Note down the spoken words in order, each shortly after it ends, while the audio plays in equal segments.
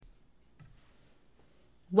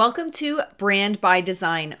Welcome to Brand by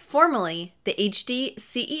Design, formerly the HD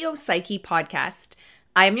CEO Psyche podcast.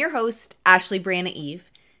 I am your host, Ashley Brianna Eve.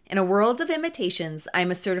 In a world of imitations, I am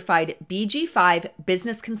a certified BG5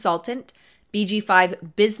 business consultant,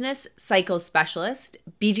 BG5 business cycle specialist,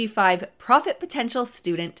 BG5 profit potential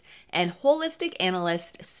student, and holistic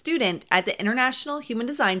analyst student at the International Human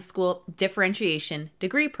Design School Differentiation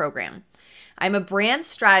Degree Program. I'm a brand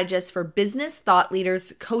strategist for business thought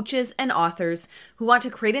leaders, coaches, and authors who want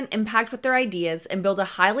to create an impact with their ideas and build a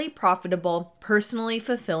highly profitable, personally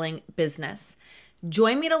fulfilling business.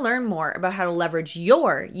 Join me to learn more about how to leverage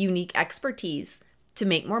your unique expertise to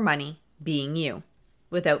make more money being you.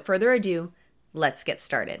 Without further ado, let's get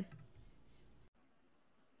started.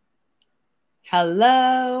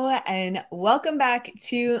 Hello, and welcome back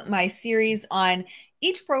to my series on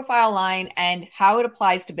each profile line and how it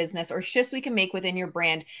applies to business or shifts we can make within your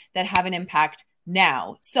brand that have an impact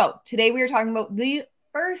now. So today we are talking about the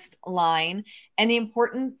first line and the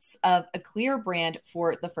importance of a clear brand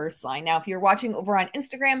for the first line. Now, if you're watching over on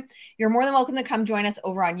Instagram, you're more than welcome to come join us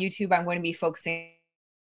over on YouTube. I'm going to be focusing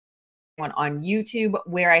on YouTube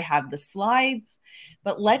where I have the slides,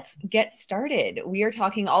 but let's get started. We are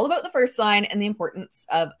talking all about the first line and the importance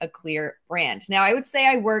of a clear brand. Now, I would say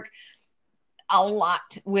I work a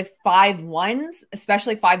lot with 5-1s,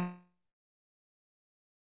 especially 5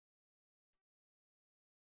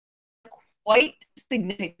 quite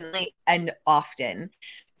significantly and often.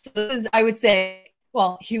 So this is, I would say,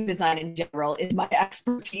 well, human design in general is my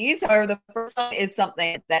expertise. However, the first one is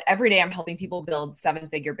something that every day I'm helping people build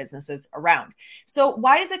 7-figure businesses around. So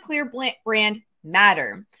why does a clear brand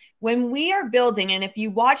matter? When we are building, and if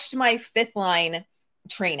you watched my 5th line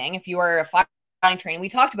training, if you are a 5 line training, we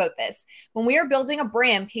talked about this. When we are building a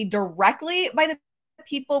brand paid directly by the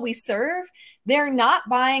people we serve, they're not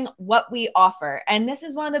buying what we offer. And this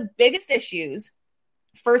is one of the biggest issues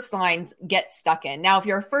first lines get stuck in. Now, if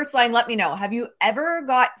you're a first line, let me know. Have you ever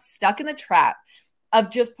got stuck in the trap of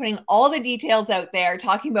just putting all the details out there,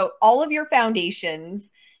 talking about all of your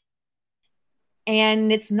foundations,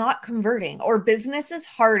 and it's not converting, or business is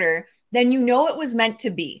harder than you know it was meant to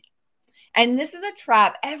be? And this is a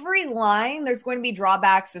trap. Every line, there's going to be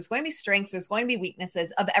drawbacks, there's going to be strengths, there's going to be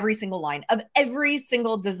weaknesses of every single line, of every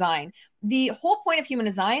single design. The whole point of human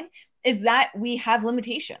design is that we have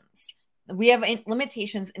limitations. We have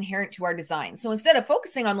limitations inherent to our design. So instead of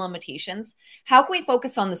focusing on limitations, how can we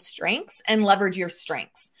focus on the strengths and leverage your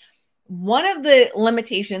strengths? One of the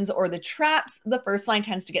limitations or the traps the first line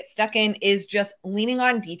tends to get stuck in is just leaning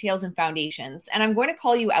on details and foundations. And I'm going to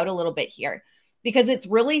call you out a little bit here because it's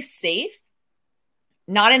really safe,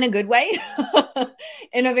 not in a good way,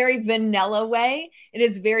 in a very vanilla way. It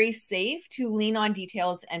is very safe to lean on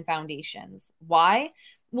details and foundations. Why?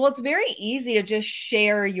 Well, it's very easy to just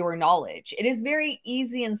share your knowledge. It is very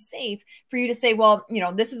easy and safe for you to say, well,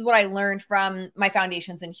 this is what I learned from my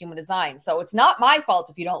foundations in human design. So it's not my fault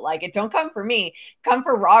if you don't like it. Don't come for me. Come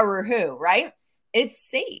for Ra Ruhu, right? It's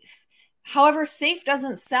safe. However, safe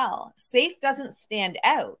doesn't sell. Safe doesn't stand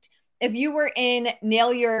out. If you were in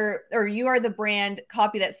you are the brand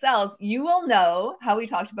copy that sells, you will know how we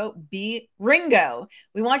talked about be Ringo.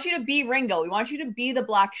 We want you to be Ringo. We want you to be the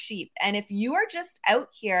black sheep. And if you are just out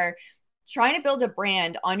here trying to build a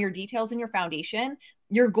brand on your details and your foundation,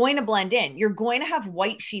 you're going to blend in. You're going to have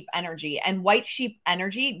white sheep energy, and white sheep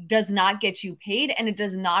energy does not get you paid, and it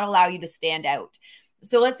does not allow you to stand out.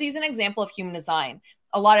 So let's use an example of human design.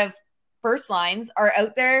 A lot of first lines are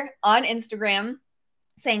out there on Instagram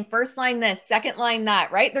saying first line this, second line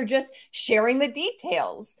that, right? They're just sharing the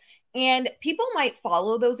details. And people might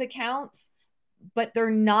follow those accounts, but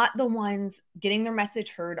they're not the ones getting their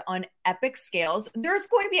message heard on epic scales. There's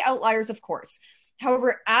going to be outliers, of course.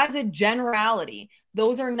 However, as a generality,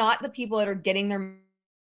 those are not the people that are getting their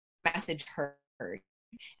message heard.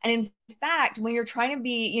 And in fact, when you're trying to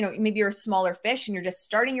be, maybe you're a smaller fish and you're just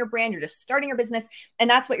starting your brand, you're just starting your business, and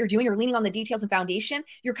that's what you're doing, you're leaning on the details and foundation,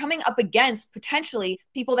 you're coming up against potentially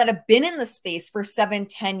people that have been in the space for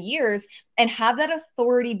 7-10 years and have that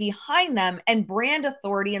authority behind them and brand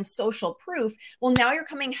authority and social proof. Well, now you're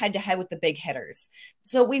coming head to head with the big hitters.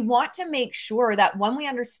 So we want to make sure that when we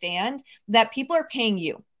understand that people are paying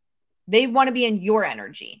you, they want to be in your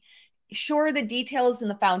energy. Sure, the details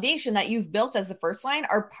and the foundation that you've built as a first line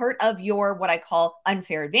are part of your, what I call,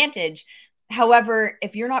 unfair advantage. However,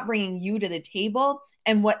 if you're not bringing you to the table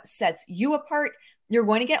and what sets you apart, you're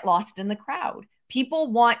going to get lost in the crowd.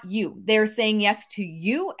 People want you. They're saying yes to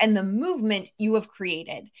you and the movement you have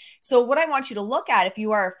created. So what I want you to look at, if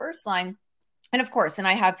you are a first line, and of course, and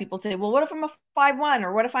I have people say, well, what if I'm a 5-1,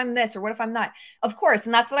 or what if I'm this, or what if I'm that? Of course.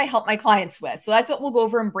 And that's what I help my clients with. So that's what we'll go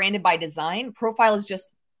over in Branded by Design. Profile is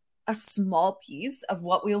just a small piece of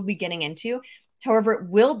what we'll be getting into. However, it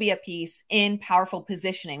will be a piece in powerful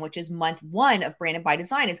positioning, which is month one of Branded by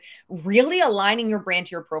Design, is really aligning your brand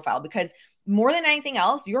to your profile, because more than anything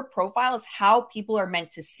else, your profile is how people are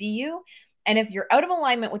meant to see you. And if you're out of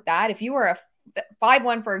alignment with that, if you are a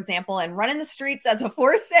 5'1", for example, and running the streets as a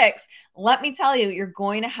 4'6", let me tell you, you're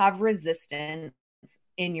going to have resistance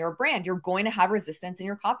in your brand. You're going to have resistance in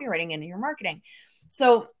your copywriting and in your marketing.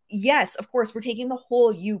 So yes, of course, we're taking the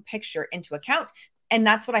whole you picture into account. And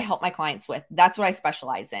that's what I help my clients with. That's what I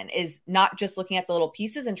specialize in, is not just looking at the little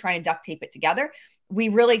pieces and trying to duct tape it together. We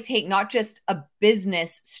really take not just a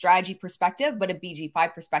business strategy perspective, but a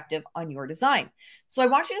BG5 perspective on your design. So I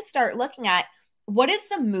want you to start looking at, what is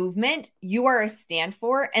the movement you are a stand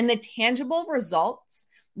for and the tangible results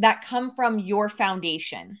that come from your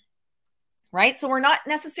foundation, right? So we're not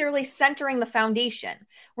necessarily centering the foundation.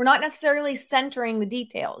 We're not necessarily centering the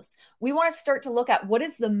details. We want to start to look at, what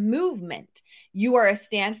is the movement you are a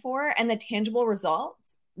stand for and the tangible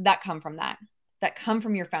results that come from that come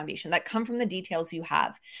from your foundation, that come from the details you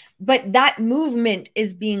have. But that movement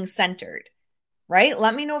is being centered, right?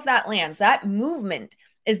 Let me know if that lands. That movement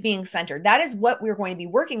is being centered. That is what we're going to be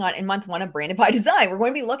working on in month one of Branded by Design. We're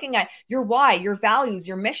going to be looking at your why, your values,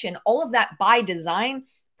 your mission, all of that by design,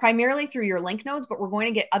 primarily through your link nodes, but we're going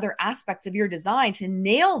to get other aspects of your design to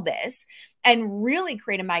nail this and really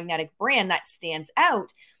create a magnetic brand that stands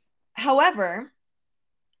out. However,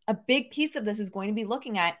 a big piece of this is going to be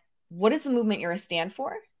looking at, what is the movement you're a stand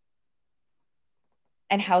for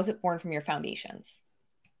and how is it born from your foundations?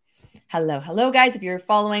 Hello, guys. If you're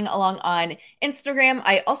following along on Instagram,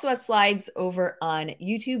 I also have slides over on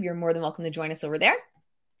YouTube. You're more than welcome to join us over there.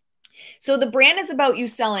 So the brand is about you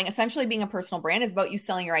selling, essentially being a personal brand is about you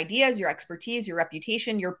selling your ideas, your expertise, your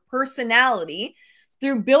reputation, your personality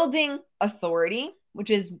through building authority, which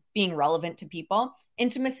is being relevant to people,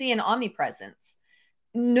 intimacy, and omnipresence.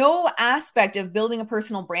 No aspect of building a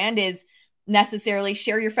personal brand is necessarily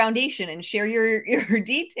share your foundation and share your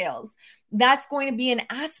details. That's going to be an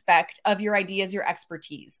aspect of your ideas, your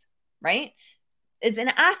expertise, right? It's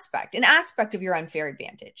an aspect of your unfair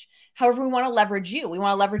advantage. However, we want to leverage you. We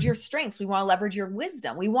want to leverage your strengths. We want to leverage your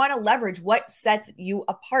wisdom. We want to leverage what sets you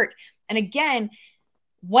apart. And again,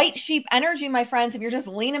 white sheep energy, my friends, if you're just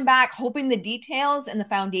leaning back, hoping the details and the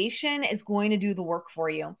foundation is going to do the work for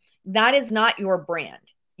you, that is not your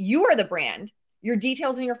brand. You are the brand. Your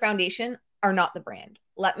details and your foundation are not the brand.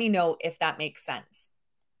 Let me know if that makes sense.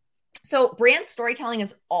 So brand storytelling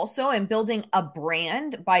is also, and building a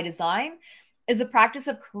brand by design is the practice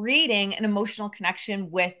of creating an emotional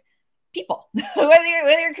connection with people, with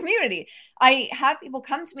your community. I have people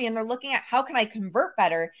come to me and they're looking at, how can I convert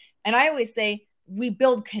better? And I always say, we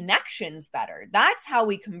build connections better. That's how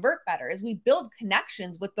we convert better, is we build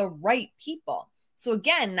connections with the right people. So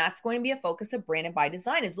again, that's going to be a focus of Branded by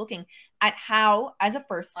Design, is looking at how, as a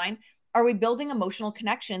first line, are we building emotional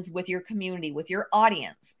connections with your community, with your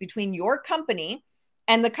audience, between your company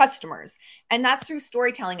and the customers. And that's through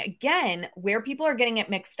storytelling. Again, where people are getting it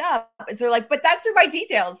mixed up is they're like, but that's through my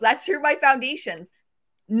details. That's through my foundations.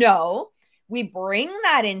 No, we bring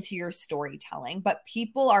that into your storytelling, but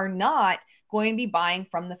people are not going to be buying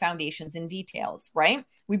from the foundations and details, right?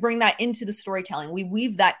 We bring that into the storytelling. We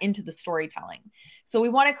weave that into the storytelling. So we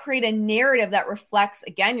want to create a narrative that reflects,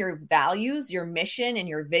 again, your values, your mission, and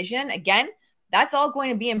your vision. Again, that's all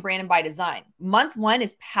going to be in Branded by Design. Month one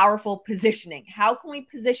is powerful positioning. How can we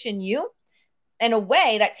position you in a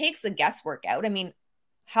way that takes the guesswork out? I mean,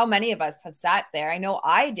 how many of us have sat there? I know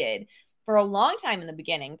I did for a long time in the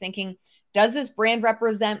beginning thinking, does this brand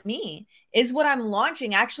represent me? Is what I'm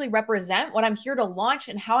launching actually represent what I'm here to launch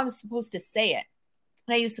and how I'm supposed to say it?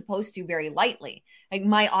 And I use supposed to very lightly, like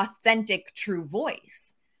my authentic, true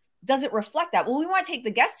voice. Does it reflect that? Well, we want to take the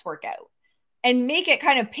guesswork out and make it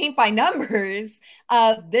kind of paint by numbers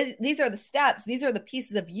of this, these are the steps, these are the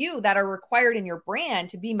pieces of you that are required in your brand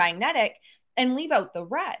to be magnetic, and leave out the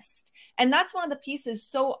rest. And that's one of the pieces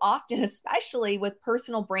so often, especially with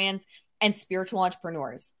personal brands and spiritual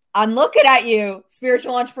entrepreneurs. I'm looking at you,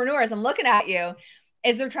 spiritual entrepreneurs. I'm looking at you,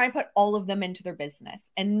 is they're trying to put all of them into their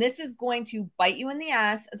business. And this is going to bite you in the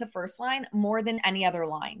ass as a first line more than any other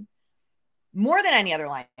line. More than any other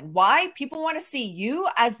line. Why? People want to see you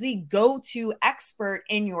as the go-to expert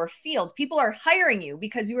in your field. People are hiring you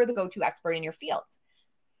because you are the go-to expert in your field.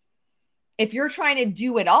 If you're trying to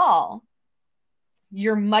do it all,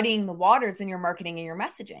 you're muddying the waters in your marketing and your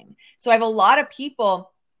messaging. So I have a lot of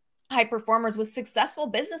people, high performers with successful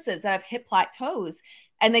businesses that have hit plateaus.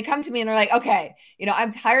 And they come to me and they're like, okay,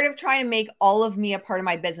 I'm tired of trying to make all of me a part of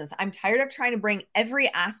my business. I'm tired of trying to bring every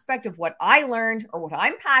aspect of what I learned or what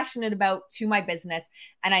I'm passionate about to my business.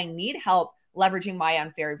 And I need help leveraging my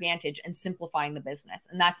unfair advantage and simplifying the business.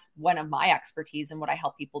 And that's one of my expertise and what I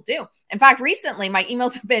help people do. In fact, recently my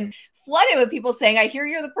emails have been flooded with people saying, I hear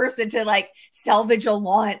you're the person to like salvage a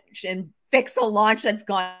launch and fix a launch that's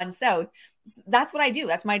gone south. That's what I do.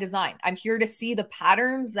 That's my design. I'm here to see the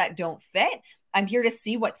patterns that don't fit. I'm here to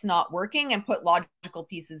see what's not working and put logical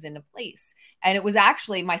pieces into place. And it was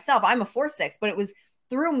actually myself, I'm a 4/6, but it was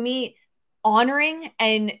through me honoring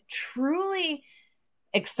and truly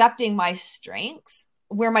accepting my strengths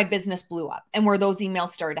where my business blew up and where those emails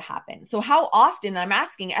started to happen. So how often, I'm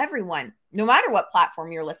asking everyone, no matter what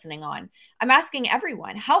platform you're listening on, I'm asking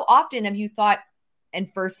everyone, how often have you thought,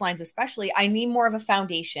 and first lines especially, I need more of a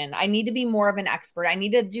foundation. I need to be more of an expert. I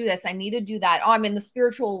need to do this. I need to do that. Oh, I'm in the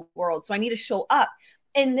spiritual world, so I need to show up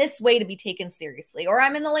in this way to be taken seriously. Or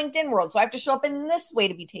I'm in the LinkedIn world, so I have to show up in this way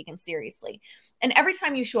to be taken seriously. And every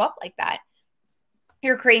time you show up like that,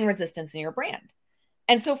 you're creating resistance in your brand.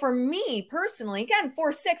 And so for me personally, again,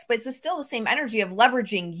 4/6, but it's still the same energy of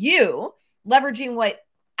leveraging you, leveraging what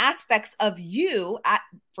aspects of you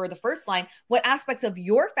for the first line, what aspects of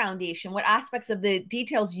your foundation, what aspects of the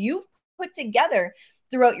details you've put together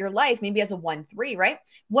throughout your life, maybe as a 1/3, right?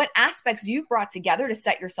 What aspects you've brought together to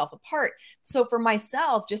set yourself apart. So for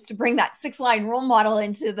myself, just to bring that 6-line role model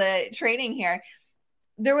into the training here,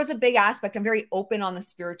 there was a big aspect. I'm very open on the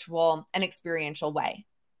spiritual and experiential way.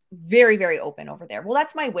 Very, very open over there. Well,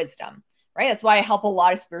 that's my wisdom, right? That's why I help a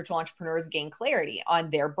lot of spiritual entrepreneurs gain clarity on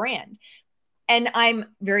their brand. And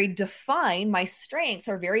I'm very defined. My strengths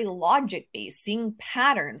are very logic based, seeing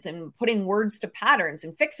patterns and putting words to patterns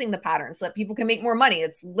and fixing the patterns so that people can make more money.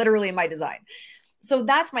 It's literally my design. So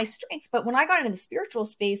that's my strengths. But when I got into the spiritual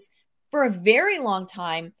space for a very long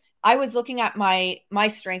time, I was looking at my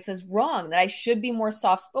strengths as wrong, that I should be more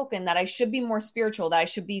soft-spoken, that I should be more spiritual, that I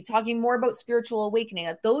should be talking more about spiritual awakening,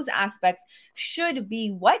 that those aspects should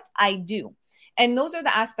be what I do. And those are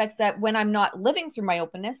the aspects that when I'm not living through my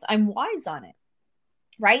openness, I'm wise on it,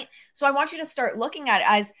 right? So I want you to start looking at it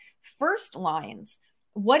as first lines.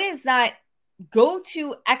 What is that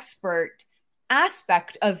go-to expert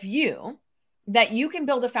aspect of you that you can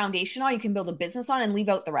build a foundation on, you can build a business on, and leave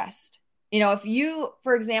out the rest? If you,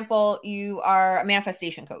 for example, you are a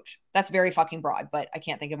manifestation coach, that's very fucking broad, but I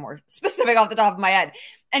can't think of more specific off the top of my head.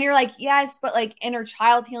 And you're like, yes, but like inner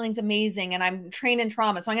child healing is amazing. And I'm trained in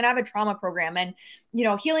trauma. So I'm going to have a trauma program. And,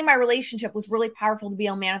 healing my relationship was really powerful to be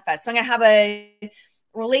able to manifest. So I'm going to have a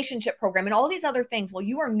relationship program and all these other things. Well,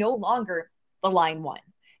 you are no longer the line one.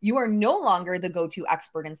 You are no longer the go-to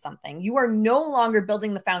expert in something. You are no longer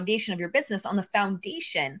building the foundation of your business on the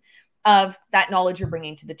foundation of that knowledge you're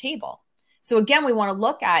bringing to the table. So again, we want to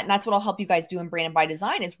look at, and that's what I'll help you guys do in Branded by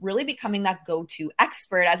Design, is really becoming that go-to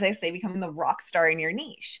expert, as I say, becoming the rock star in your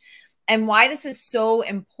niche. And why this is so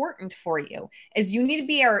important for you is you need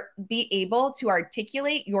to be able to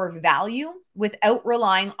articulate your value without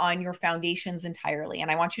relying on your foundations entirely. And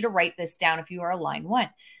I want you to write this down if you are a line one.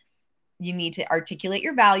 You need to articulate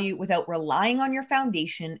your value without relying on your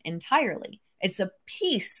foundation entirely. It's a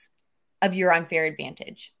piece of your unfair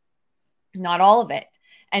advantage, not all of it.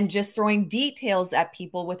 And just throwing details at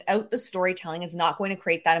people without the storytelling is not going to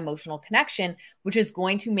create that emotional connection, which is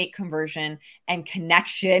going to make conversion and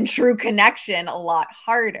connection, true connection, a lot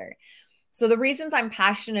harder. So the reasons I'm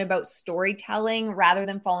passionate about storytelling rather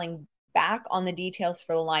than falling back on the details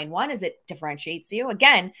for the line one is it differentiates you.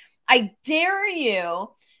 Again, I dare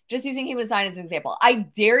you, just using human design as an example, I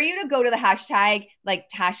dare you to go to the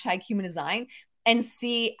hashtag human design and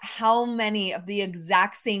see how many of the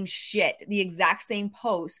exact same shit, the exact same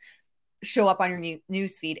posts show up on your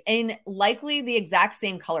newsfeed in likely the exact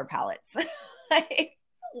same color palettes. It's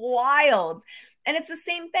wild. And it's the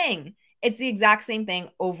same thing. It's the exact same thing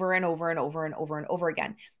over and over and over and over and over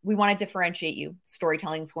again. We want to differentiate you.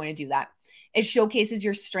 Storytelling is going to do that. It showcases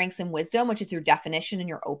your strengths and wisdom, which is your definition and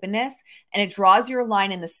your openness. And it draws your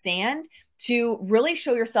line in the sand to really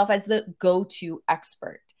show yourself as the go-to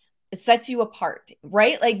expert. It sets you apart,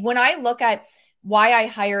 right? Like when I look at why I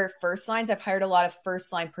hire first lines, I've hired a lot of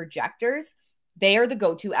first line projectors. They are the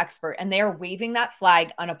go-to expert and they are waving that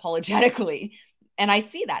flag unapologetically. And I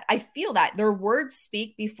see that. I feel that. Their words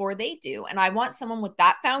speak before they do. And I want someone with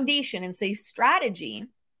that foundation and say strategy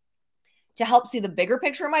to help see the bigger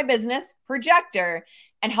picture of my business, projector,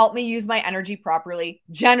 and help me use my energy properly,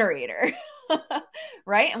 generator,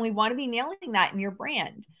 right? And we want to be nailing that in your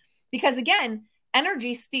brand. Because again,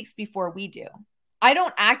 energy speaks before we do. I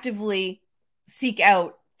don't actively seek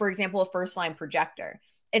out, for example, a first line projector.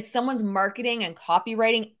 it's someone's marketing and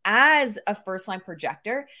copywriting as a first line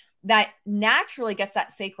projector that naturally gets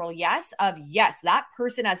that sacral yes of, yes, that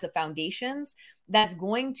person has the foundations that's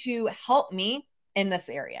going to help me in this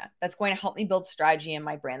area. That's going to help me build strategy in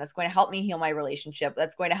my brand. That's going to help me heal my relationship.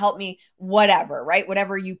 That's going to help me whatever, right?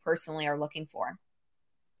 Whatever you personally are looking for.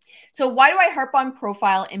 So why do I harp on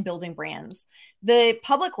profile in building brands? The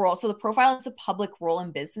public role, so the profile is a public role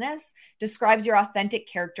in business, describes your authentic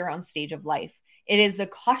character on stage of life. It is the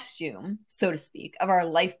costume, so to speak, of our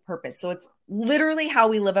life purpose. So it's literally how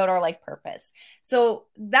we live out our life purpose. So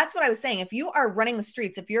that's what I was saying. If you are running the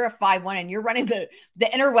streets, if you're a 5'1" and you're running the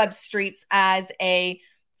interweb streets as a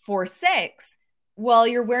 4'6", well,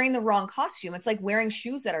 you're wearing the wrong costume. It's like wearing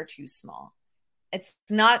shoes that are too small. It's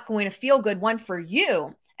not going to feel good, one, for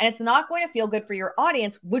you. And it's not going to feel good for your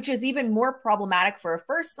audience, which is even more problematic for a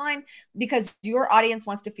first line because your audience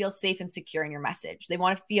wants to feel safe and secure in your message. They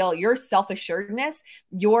want to feel your self-assuredness,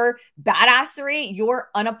 your badassery, your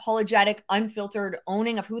unapologetic, unfiltered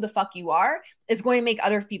owning of who the fuck you are is going to make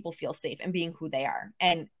other people feel safe in being who they are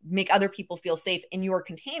and make other people feel safe in your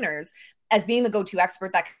containers as being the go-to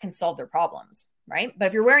expert that can solve their problems. Right? But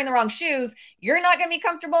if you're wearing the wrong shoes, you're not going to be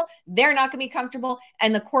comfortable. They're not going to be comfortable.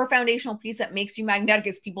 And the core foundational piece that makes you magnetic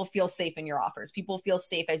is people feel safe in your offers. People feel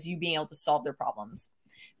safe as you being able to solve their problems.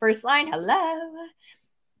 First line, hello.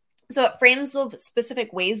 So it frames the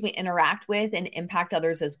specific ways we interact with and impact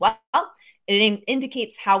others as well. It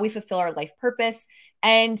indicates how we fulfill our life purpose.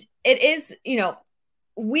 And it is,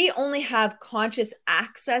 we only have conscious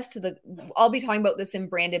access to I'll be talking about this in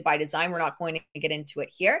Branded by Design. We're not going to get into it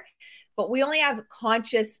here. But we only have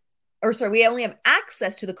we only have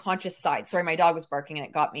access to the conscious side. Sorry, my dog was barking and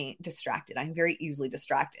it got me distracted. I'm very easily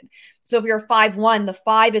distracted. So if you're 5'1", the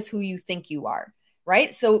 5 is who you think you are,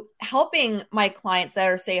 right? So helping my clients that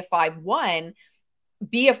are, say, a 5'1",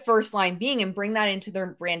 be a first line being and bring that into their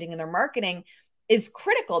branding and their marketing is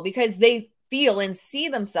critical because they feel and see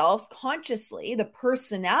themselves consciously. The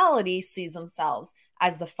personality sees themselves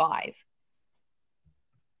as the 5.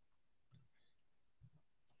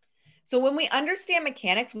 So when we understand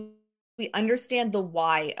mechanics, we understand the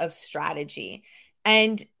why of strategy.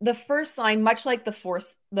 And the first line, much like the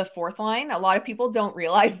fourth line, a lot of people don't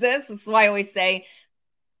realize this. This is why I always say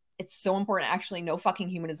it's so important to actually know fucking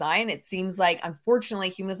human design. It seems like, unfortunately,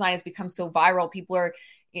 human design has become so viral. People are,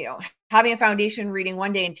 having a foundation reading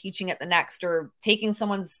one day and teaching it the next, or taking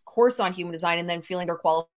someone's course on human design and then feeling they're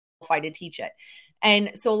qualified to teach it.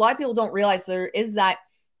 And so a lot of people don't realize there is that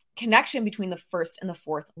connection between the first and the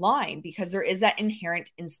fourth line because there is that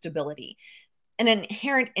inherent instability. An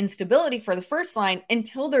inherent instability for the first line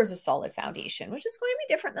until there's a solid foundation, which is going to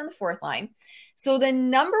be different than the fourth line. So the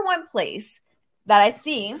number one place that I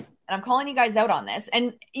see, and I'm calling you guys out on this,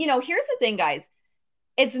 and here's the thing, guys,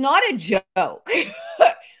 it's not a joke.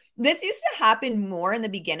 This used to happen more in the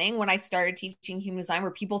beginning when I started teaching human design,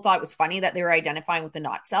 where people thought it was funny that they were identifying with the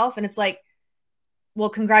not self. And it's like, well,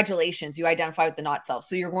 congratulations, you identify with the not self.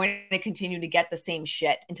 So you're going to continue to get the same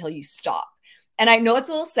shit until you stop. And I know it's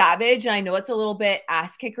a little savage and I know it's a little bit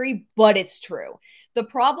ass kickery, but it's true. The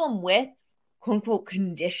problem with quote unquote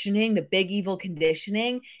conditioning, the big evil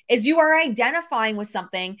conditioning, is you are identifying with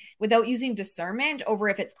something without using discernment over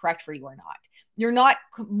if it's correct for you or not. You're not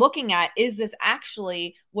looking at, is this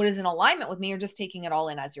actually what is in alignment with me? You're just taking it all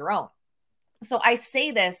in as your own. So I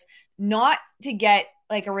say this not to get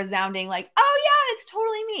like a resounding like, oh yeah, it's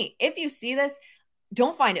totally me. If you see this,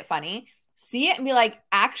 don't find it funny. See it and be like,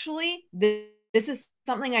 actually, this is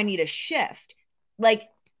something I need to shift. Like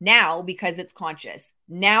now because it's conscious.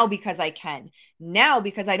 Now because I can. Now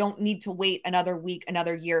because I don't need to wait another week,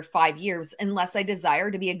 another year, 5 years, unless I desire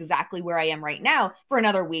to be exactly where I am right now for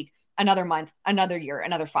another week, another month, another year,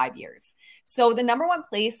 another 5 years. So the number one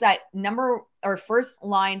place that first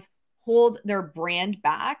lines hold their brand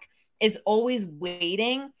back is always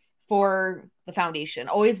waiting for the foundation,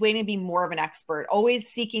 always waiting to be more of an expert, always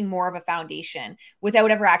seeking more of a foundation without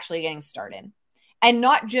ever actually getting started. And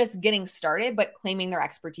not just getting started, but claiming their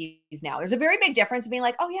expertise now. There's a very big difference being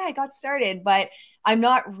like, oh yeah, I got started, but I'm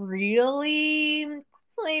not really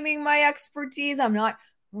claiming my expertise. I'm not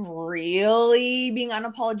really being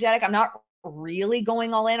unapologetic. I'm not really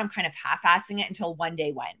going all in. I'm kind of half-assing it until one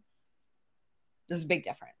day when. There's a big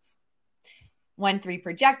difference. 1-3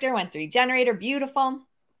 projector, 1-3 generator, beautiful.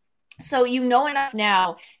 So you know enough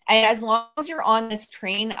now, and as long as you're on this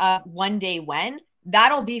train of one day when,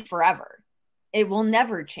 that'll be forever. It will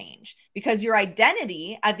never change because your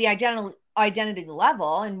identity at the identity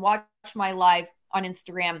level, and watch my live on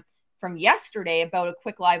Instagram from yesterday about a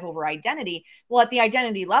quick live over identity. Well, at the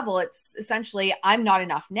identity level, it's essentially, I'm not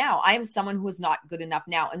enough now. I am someone who is not good enough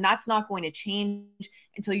now. And that's not going to change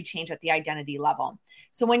until you change at the identity level.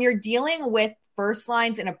 So when you're dealing with first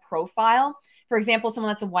lines in a profile, for example, someone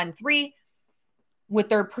that's a 1-3 with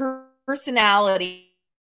their personality,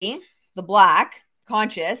 the black,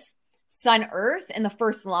 conscious, sun, earth in the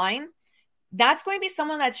first line, that's going to be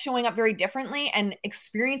someone that's showing up very differently and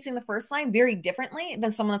experiencing the first line very differently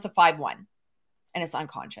than someone that's a 5-1 and it's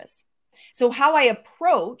unconscious. So how I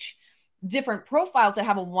approach different profiles that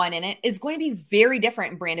have a 1 in it is going to be very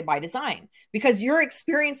different in Branded by Design because you're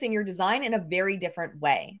experiencing your design in a very different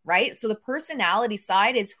way, right? So the personality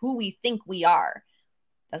side is who we think we are.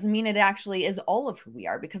 Doesn't mean it actually is all of who we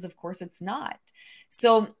are, because of course it's not.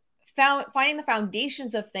 So finding the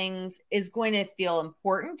foundations of things is going to feel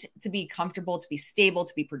important to be comfortable, to be stable,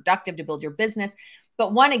 to be productive, to build your business.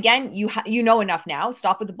 But one, again, you know enough now.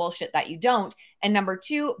 Stop with the bullshit that you don't. And number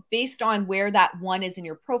two, based on where that 1 is in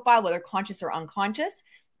your profile, whether conscious or unconscious,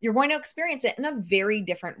 you're going to experience it in a very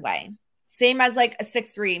different way. Same as like a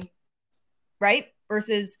 6-3, right?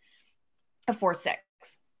 Versus a 4-6.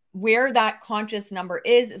 Where that conscious number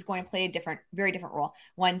is going to play a very different role.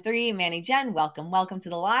 1-3, Manny Jen, welcome to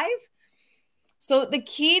the live. So the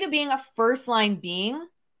key to being a first line being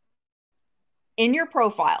in your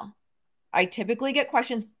profile, I typically get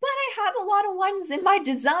questions, but I have a lot of 1s in my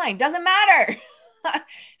design. Doesn't matter.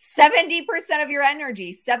 70% of your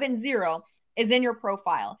energy, 70, is in your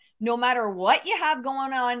profile. No matter what you have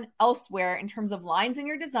going on elsewhere in terms of lines in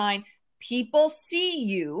your design, people see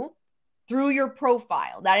you through your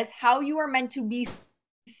profile. That is how you are meant to be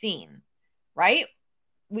seen, right?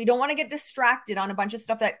 We don't want to get distracted on a bunch of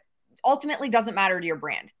stuff that ultimately doesn't matter to your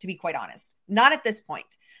brand, to be quite honest. Not at this point,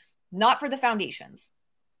 not for the foundations.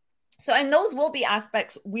 So, and those will be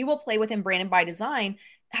aspects we will play with in Branded by Design.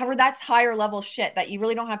 However, that's higher level shit that you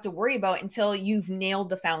really don't have to worry about until you've nailed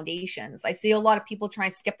the foundations. I see a lot of people trying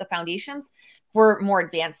to skip the foundations for more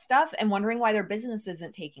advanced stuff and wondering why their business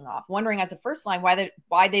isn't taking off, wondering as a first line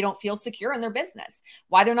why they don't feel secure in their business,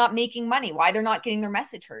 why they're not making money, why they're not getting their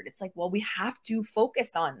message heard. It's like, well, we have to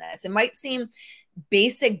focus on this. It might seem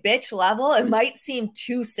basic bitch level. It might seem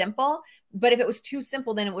too simple, but if it was too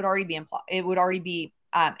simple, then it would already be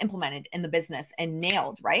implemented in the business and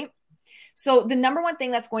nailed, right? So the number one thing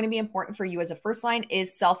that's going to be important for you as a first line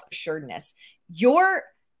is self-assuredness. Your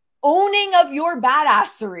owning of your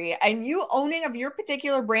badassery and you owning of your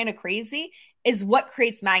particular brand of crazy is what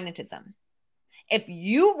creates magnetism. If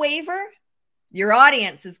you waver, your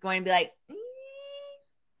audience is going to be like,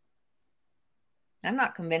 I'm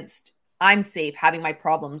not convinced I'm safe having my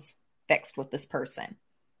problems fixed with this person.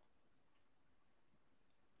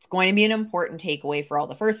 It's going to be an important takeaway for all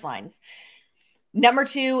the first lines. Number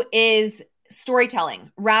two is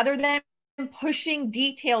storytelling. Rather than pushing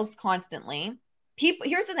details constantly,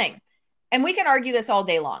 here's the thing, and we can argue this all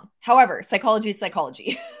day long. However, psychology is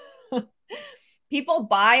psychology. People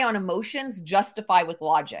buy on emotions, justify with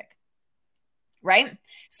logic, right?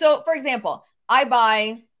 So, for example, I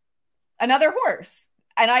buy another horse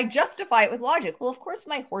and I justify it with logic. Well, of course,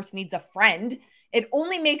 my horse needs a friend. It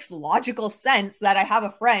only makes logical sense that I have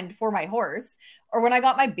a friend for my horse. Or when I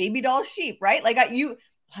got my baby doll sheep, right? Like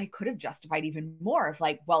I could have justified even more of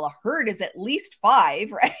like, well, a herd is at least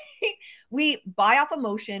 5, right? We buy off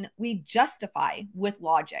emotion, we justify with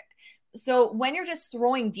logic. So when you're just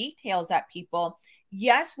throwing details at people,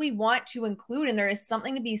 yes, we want to include, and there is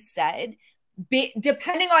something to be said,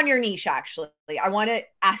 depending on your niche, actually. I want to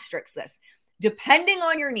asterisk this. Depending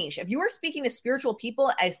on your niche, if you are speaking to spiritual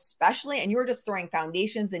people, especially, and you're just throwing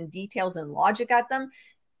foundations and details and logic at them,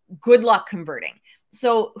 good luck converting.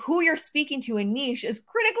 So who you're speaking to in niche is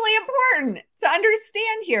critically important to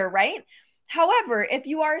understand here, right? However, if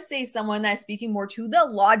you are, say, someone that's speaking more to the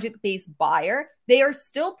logic-based buyer, they are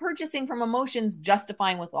still purchasing from emotions,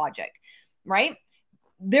 justifying with logic, right?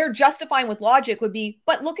 Their justifying with logic would be,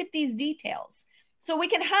 but look at these details. So we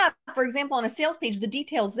can have, for example, on a sales page, the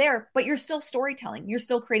details there, but you're still storytelling. You're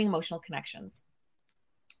still creating emotional connections.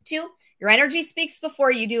 2, your energy speaks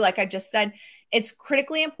before you do, like I just said. It's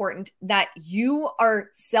critically important that you are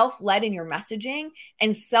self-led in your messaging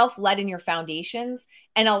and self-led in your foundations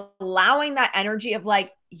and allowing that energy of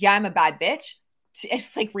like, yeah, I'm a bad bitch.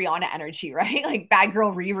 It's like Rihanna energy, right? Like bad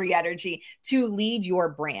girl Riri energy to lead your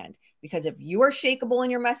brand. Because if you are shakeable in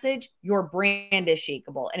your message, your brand is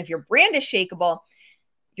shakeable. And if your brand is shakeable,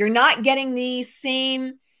 you're not getting the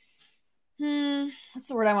same, what's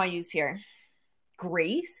the word I want to use here?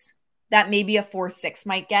 Grace that maybe a 4-6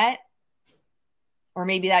 might get, or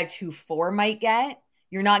maybe that a 2-4 might get.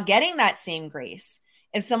 You're not getting that same grace.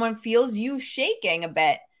 If someone feels you shaking a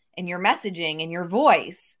bit, and your messaging and your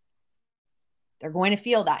voice, they're going to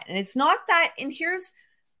feel that. And it's not that, and here's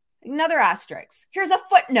another asterisk. Here's a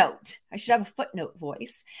footnote. I should have a footnote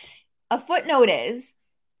voice. A footnote is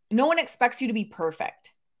no one expects you to be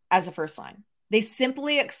perfect as a first line. They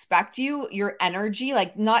simply expect you, your energy,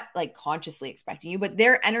 like not like consciously expecting you, but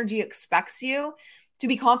their energy expects you to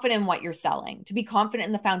be confident in what you're selling, to be confident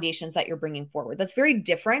in the foundations that you're bringing forward. That's very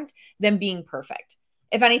different than being perfect.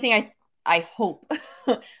 If anything, I hope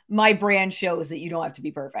my brand shows that you don't have to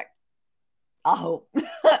be perfect. I hope.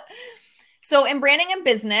 So in branding and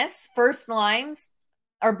business, first lines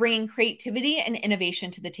are bringing creativity and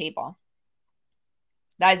innovation to the table.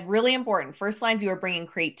 That is really important. First lines, you are bringing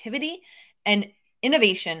creativity and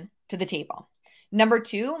innovation to the table. Number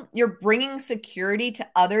two, you're bringing security to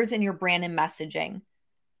others in your brand and messaging.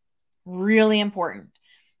 Really important.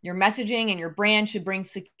 Your messaging and your brand should bring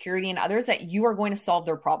security in others that you are going to solve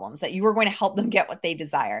their problems, that you are going to help them get what they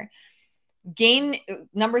desire.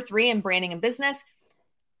 Number three in branding and business,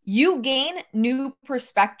 you gain new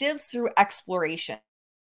perspectives through exploration,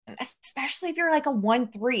 especially if you're like a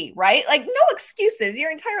 1-3, right? Like no excuses. Your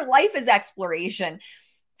entire life is exploration.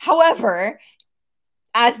 However,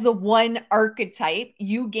 as the 1 archetype,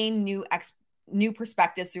 you gain new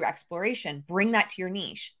perspectives through exploration. Bring that to your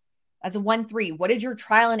niche. As a 1-3, what did your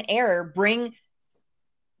trial and error bring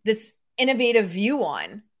this innovative view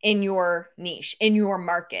on in your niche, in your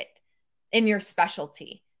market, in your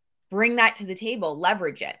specialty? Bring that to the table,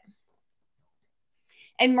 leverage it.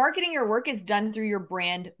 And marketing your work is done through your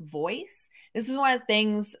brand voice. This is one of the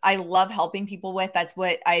things I love helping people with. That's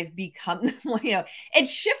what I've become.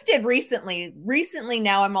 It's shifted recently. Recently,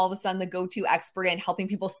 now I'm all of a sudden the go-to expert in helping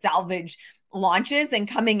people salvage launches and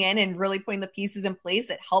coming in and really putting the pieces in place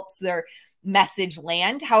that helps their message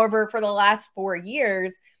land. However, for the last 4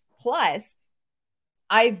 years plus,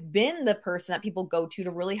 I've been the person that people go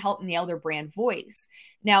to really help nail their brand voice.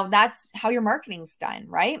 Now, that's how your marketing's done,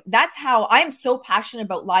 right? That's how I'm so passionate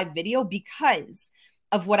about live video because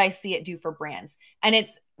of what I see it do for brands. And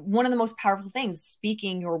it's one of the most powerful things,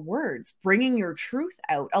 speaking your words, bringing your truth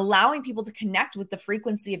out, allowing people to connect with the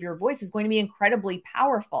frequency of your voice is going to be incredibly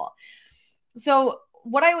powerful. So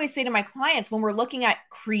what I always say to my clients when we're looking at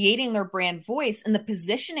creating their brand voice and the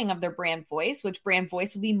positioning of their brand voice, which brand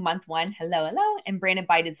voice will be month 1, hello, and branded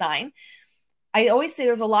by design. I always say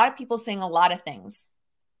there's a lot of people saying a lot of things.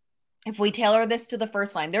 If we tailor this to the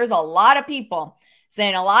first line, there's a lot of people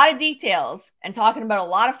saying a lot of details and talking about a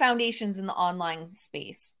lot of foundations in the online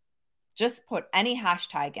space. Just put any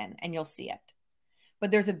hashtag in and you'll see it. But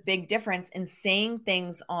there's a big difference in saying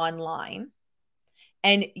things online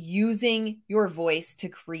and using your voice to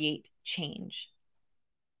create change.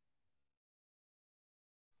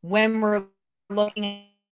 When we're looking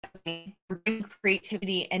at bringing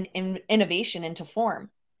creativity and innovation into form,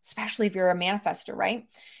 especially if you're a manifester, right?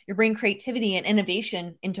 You're bringing creativity and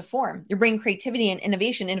innovation into form. You're bringing creativity and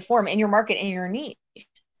innovation into form in your market and your niche.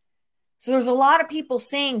 So there's a lot of people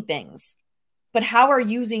saying things, but how are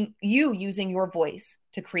you using your voice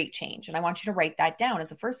to create change? And I want you to write that down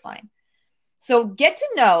as a first line. So get to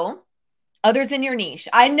know others in your niche.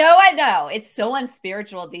 I know. It's so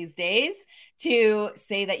unspiritual these days to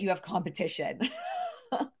say that you have competition.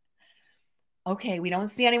 Okay, we don't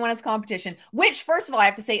see anyone as competition, which, first of all, I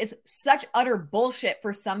have to say is such utter bullshit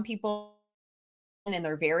for some people in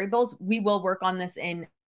their variables. We will work on this it's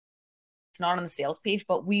not on the sales page,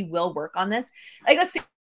 but we will work on this. Like, let's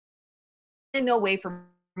say, no way for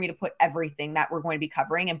me to put everything that we're going to be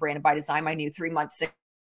covering in Branded by Design, my new 3-month cycle.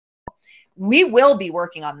 We will be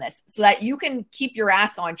working on this so that you can keep your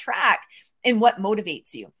ass on track in what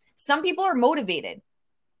motivates you. Some people are motivated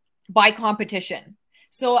by competition.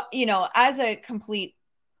 So, as a complete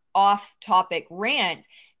off-topic rant,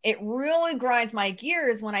 it really grinds my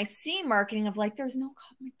gears when I see marketing of like, there's no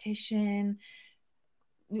competition.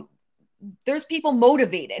 There's people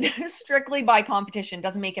motivated strictly by competition.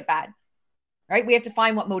 Doesn't make it bad, right? We have to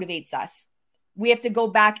find what motivates us. We have to go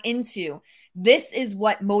back into this is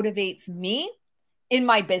what motivates me in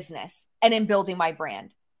my business and in building my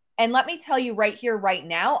brand. And let me tell you right here, right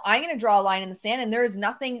now, I'm going to draw a line in the sand, and there is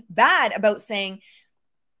nothing bad about saying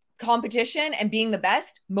competition and being the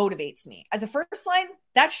best motivates me. As a first line,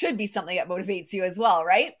 that should be something that motivates you as well,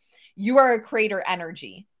 right? You are a creator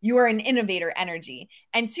energy. You are an innovator energy.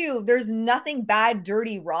 And 2, there's nothing bad,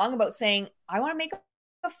 dirty, wrong about saying, I want to make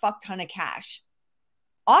a fuck ton of cash.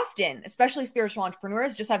 Often, especially spiritual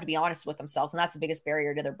entrepreneurs, just have to be honest with themselves. And that's the biggest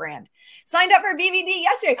barrier to their brand. Signed up for BVD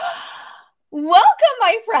yesterday. Welcome,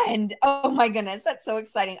 my friend. Oh my goodness. That's so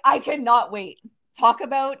exciting. I cannot wait. Talk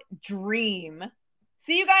about dream.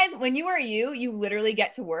 See, you guys, when you are you literally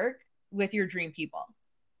get to work with your dream people.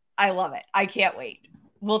 I love it. I can't wait.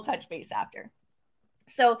 We'll touch base after.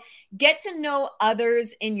 So get to know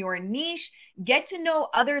others in your niche, get to know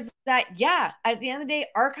others that, yeah, at the end of the day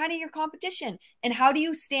are kind of your competition. And how do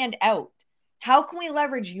you stand out? How can we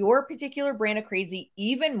leverage your particular brand of crazy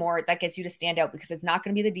even more that gets you to stand out? Because it's not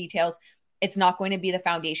going to be the details. It's not going to be the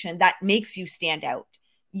foundation that makes you stand out.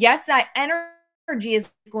 Yes, that energy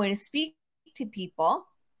is going to speak to people.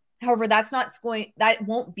 However, that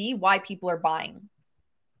won't be why people are buying.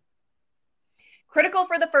 Critical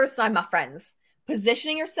for the first time, my friends.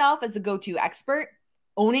 Positioning yourself as a go-to expert,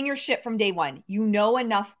 owning your shit from day one. You know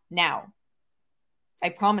enough now. I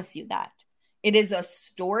promise you that. It is a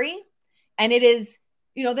story, and it is,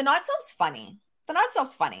 the not self's funny. The not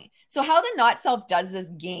self's funny. So how the not self does this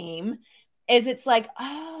game is it's like,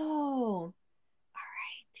 oh, all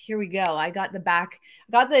right, here we go. I got the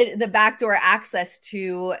backdoor access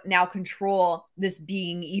to now control this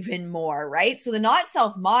being even more, right? So the not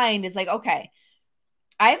self mind is like, okay,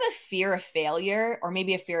 I have a fear of failure or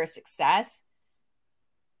maybe a fear of success.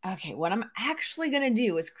 Okay, what I'm actually going to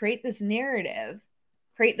do is create this narrative,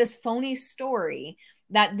 create this phony story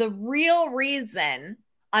that the real reason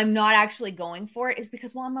I'm not actually going for it is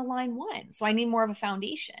because, well, I'm a line one. So I need more of a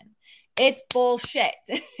foundation. It's bullshit.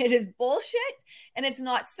 It is bullshit, and it's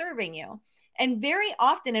not serving you. And very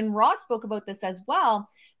often, and Ross spoke about this as well,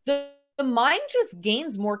 the mind just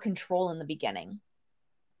gains more control in the beginning.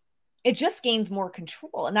 It just gains more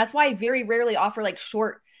control. And that's why I very rarely offer like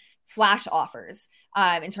short flash offers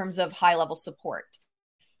in terms of high level support.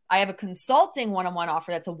 I have a consulting one-on-one offer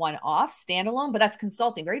that's a one-off standalone, but that's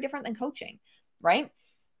consulting, very different than coaching, right?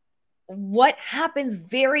 What happens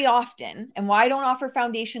very often, and why I don't offer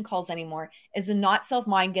foundation calls anymore, is the not self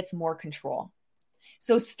mind gets more control.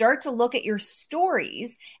 So start to look at your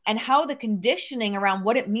stories and how the conditioning around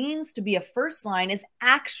what it means to be a first line is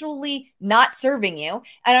actually not serving you.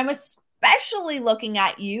 And I'm especially looking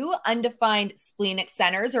at you, undefined splenic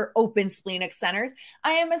centers or open splenic centers.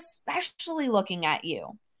 I am especially looking at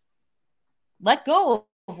you. Let go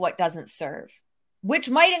of what doesn't serve, which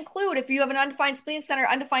might include, if you have an undefined splenic center,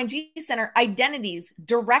 undefined G center, identities,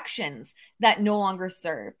 directions that no longer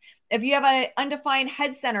serve. If you have an undefined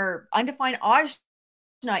head center, undefined ajna,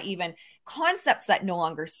 not even concepts that no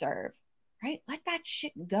longer serve, right? Let that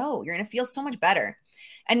shit go. You're going to feel so much better.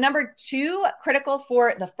 And number two, critical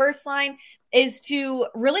for the first line is to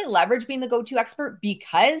really leverage being the go-to expert,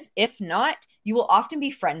 because if not, you will often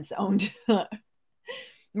be friend zoned,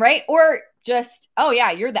 right? Or just, oh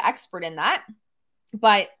yeah, you're the expert in that,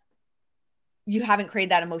 but you haven't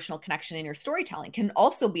created that emotional connection in your storytelling, can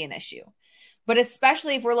also be an issue. But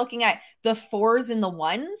especially if we're looking at the fours and the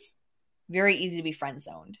ones, very easy to be friend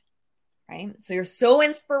zoned, right? So you're so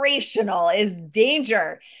inspirational is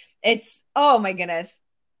danger. It's, oh my goodness.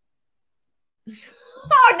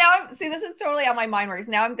 Oh, now this is totally how my mind works.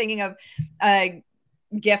 Now I'm thinking of a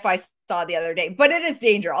GIF I saw the other day, but it is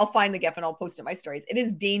danger. I'll find the GIF and I'll post it in my stories. It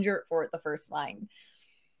is danger for the first line.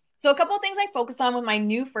 So a couple of things I focus on with my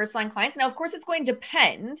new first line clients. Now, of course, it's going to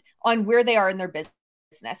depend on where they are in their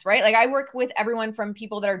business, right? Like I work with everyone from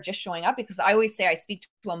people that are just showing up, because I always say I speak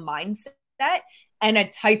to a mindset and a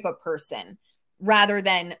type of person rather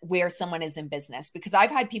than where someone is in business. Because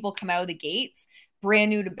I've had people come out of the gates brand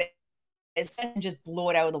new to business and just blow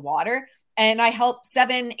it out of the water. And I help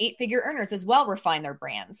 7-8 figure earners as well refine their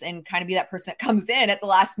brands and kind of be that person that comes in at the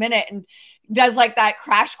last minute and does like that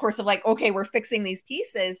crash course of like, okay, we're fixing these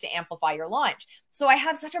pieces to amplify your launch. So I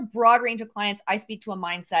have such a broad range of clients. I speak to a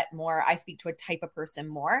mindset more. I speak to a type of person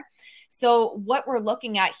more. So what we're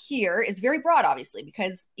looking at here is very broad, obviously,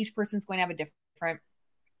 because each person's going to have a different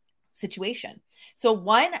situation. So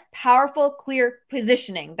one, powerful, clear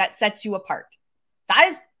positioning that sets you apart. That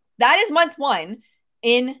is month one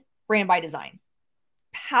in Brand by Design.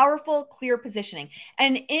 Powerful, clear positioning.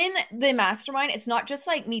 And in the mastermind, it's not just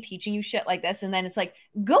like me teaching you shit like this and then it's like,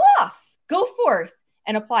 go forth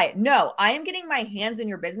and apply it. No, I am getting my hands in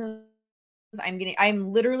your business.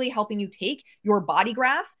 I'm literally helping you take your body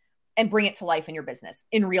graph and bring it to life in your business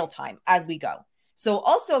in real time as we go. So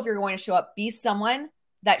also, if you're going to show up, be someone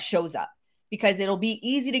that shows up, because it'll be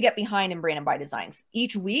easy to get behind in Branded by Designs.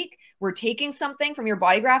 Each week, we're taking something from your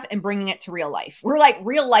body graph and bringing it to real life. We're like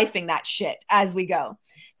real lifing that shit as we go.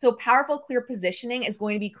 So powerful, clear positioning is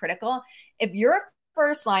going to be critical. If you're a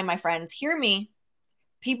first line, my friends, hear me.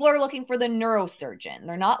 People are looking for the neurosurgeon.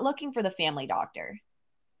 They're not looking for the family doctor.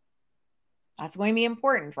 That's going to be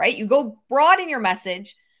important, right? You go broad in your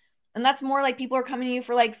message, and that's more like people are coming to you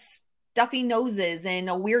for like stuffy noses and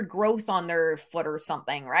a weird growth on their foot or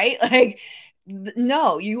something, right? Like,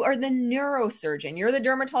 no, you are the neurosurgeon. You're the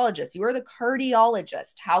dermatologist. You are the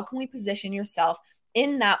cardiologist. How can we position yourself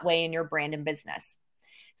in that way in your brand and business.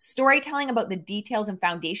 Storytelling about the details and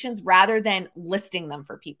foundations rather than listing them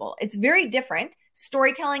for people. It's very different,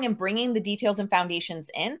 storytelling and bringing the details and foundations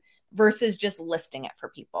in versus just listing it for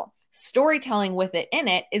people. Storytelling with it in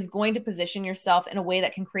it is going to position yourself in a way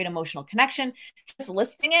that can create emotional connection. Just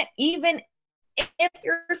listing it, even if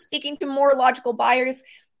you're speaking to more logical buyers,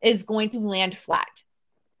 is going to land flat.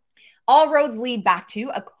 All roads lead back to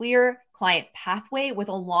a clear client pathway with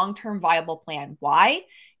a long-term viable plan. Why?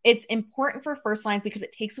 It's important for first lines because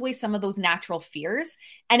it takes away some of those natural fears.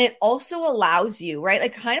 And it also allows you, right?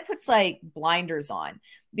 Like kind of puts like blinders on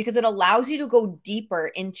because it allows you to go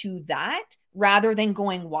deeper into that rather than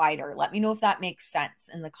going wider. Let me know if that makes sense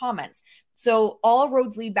in the comments. So all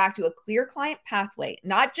roads lead back to a clear client pathway,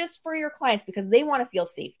 not just for your clients because they want to feel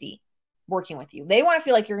safety working with you. They want to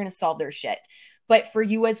feel like you're going to solve their shit, but for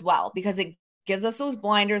you as well, because it gives us those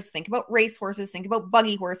blinders. Think about race horses, think about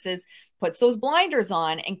buggy horses, puts those blinders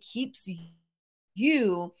on and keeps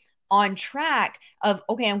you on track of,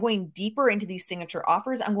 okay, I'm going deeper into these signature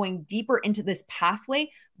offers. I'm going deeper into this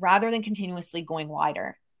pathway rather than continuously going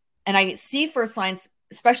wider. And I see first lines,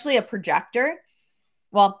 especially a projector.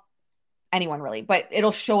 Well, anyone really, but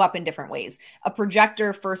it'll show up in different ways. A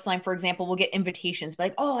projector first line, for example, will get invitations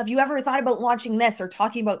like, oh, have you ever thought about launching this or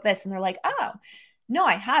talking about this? And they're like, oh, no,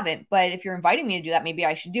 I haven't. But if you're inviting me to do that, maybe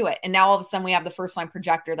I should do it. And now all of a sudden we have the first line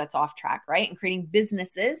projector that's off track, right? And creating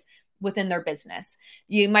businesses within their business.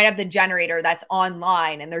 You might have the generator that's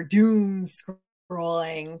online and they're doom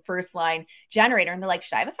scrolling first line generator. And they're like,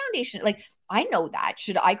 should I have a foundation? Like, I know that.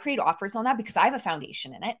 Should I create offers on that? Because I have a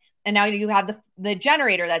foundation in it. And now you have the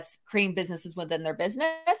generator that's creating businesses within their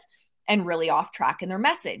business and really off track in their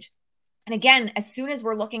message. And again, as soon as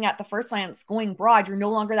we're looking at the first line that's going broad, you're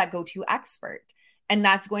no longer that go-to expert. And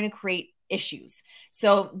that's going to create issues.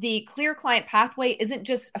 So the clear client pathway isn't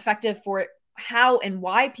just effective for how and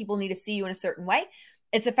why people need to see you in a certain way.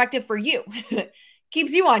 It's effective for you.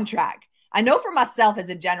 Keeps you on track. I know for myself as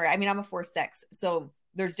a generator, I mean, I'm a 4/6, so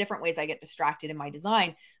there's different ways I get distracted in my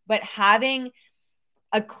design, but having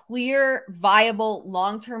a clear, viable,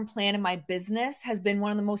 long-term plan in my business has been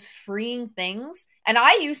one of the most freeing things. And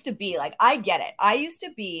I used to be like, I get it. I used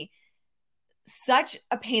to be such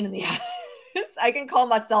a pain in the ass. I can call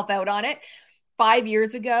myself out on it. 5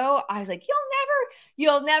 years ago, I was like,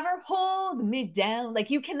 you'll never hold me down. Like,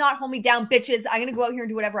 you cannot hold me down, bitches. I'm going to go out here and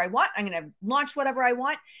do whatever I want. I'm going to launch whatever I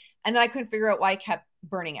want. And then I couldn't figure out why I kept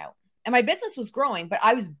burning out. And my business was growing, but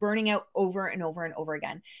I was burning out over and over and over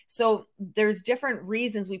again. So there's different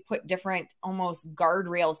reasons we put different almost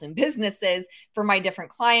guardrails in businesses for my different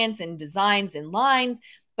clients and designs and lines.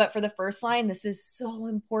 But for the first line, this is so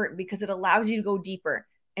important because it allows you to go deeper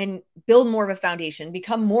and build more of a foundation,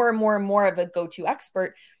 become more and more and more of a go-to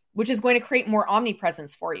expert, which is going to create more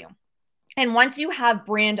omnipresence for you. And once you have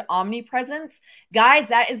brand omnipresence, guys,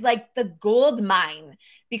 that is like the gold mine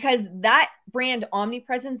because that brand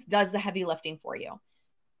omnipresence does the heavy lifting for you.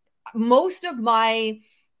 Most of my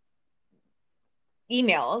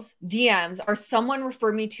emails, DMs are someone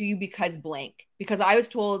referred me to you because blank, because I was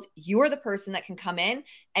told you are the person that can come in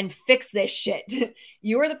and fix this shit.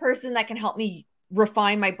 You are the person that can help me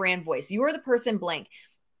refine my brand voice. You are the person blank.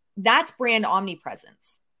 That's brand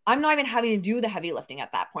omnipresence. I'm not even having to do the heavy lifting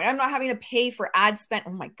at that point. I'm not having to pay for ad spend.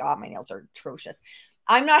 Oh my God, my nails are atrocious.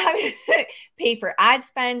 I'm not having to pay for ad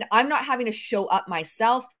spend. I'm not having to show up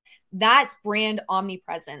myself. That's brand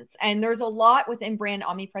omnipresence. And there's a lot within brand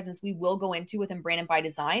omnipresence we will go into within Brand and by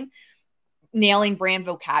Design. Nailing brand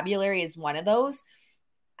vocabulary is one of those.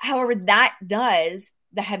 However, that does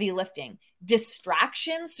the heavy lifting.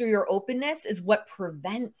 Distractions through your openness is what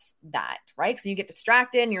prevents that, right? So you get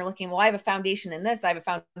distracted and you're looking, well, I have a foundation in this, I have a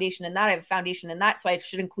foundation in that, I have a foundation in that, so I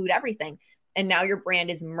should include everything. And now your brand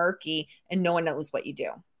is murky and no one knows what you do.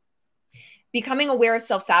 Becoming aware of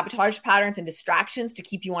self-sabotage patterns and distractions to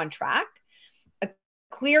keep you on track. A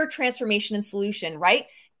clear transformation and solution, right?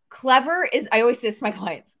 Clever is, I always say this to my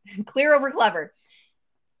clients, clear over clever.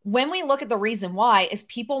 When we look at the reason why is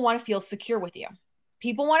people want to feel secure with you.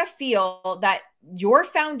 People want to feel that your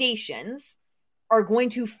foundations are going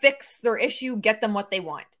to fix their issue, get them what they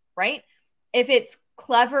want, right? If it's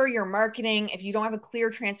clever, your marketing, if you don't have a clear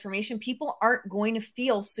transformation, people aren't going to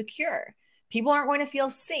feel secure. People aren't going to feel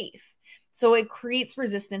safe. So it creates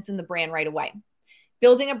resistance in the brand right away.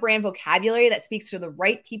 Building a brand vocabulary that speaks to the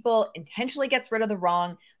right people, intentionally gets rid of the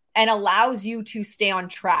wrong, and allows you to stay on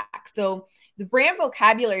track. So the brand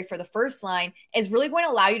vocabulary for the first line is really going to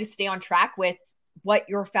allow you to stay on track with what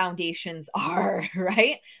your foundations are,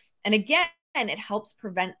 right? And again, it helps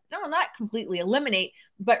prevent, no, not completely eliminate,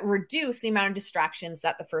 but reduce the amount of distractions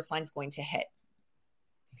that the first line is going to hit.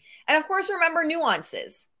 And of course, remember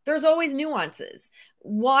nuances. There's always nuances.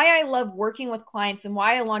 Why I love working with clients and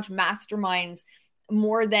why I launch masterminds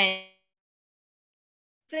more than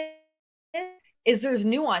is there's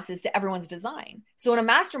nuances to everyone's design. So in a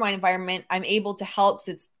mastermind environment, I'm able to help,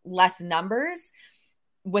 so it's less numbers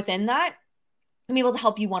within that. I'm able to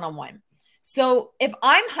help you one-on-one. So if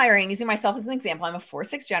I'm hiring, using myself as an example, I'm a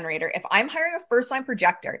 4-6 generator. If I'm hiring a first line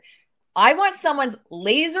projector, I want someone's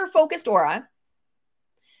laser focused aura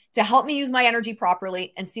to help me use my energy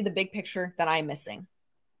properly and see the big picture that I'm missing.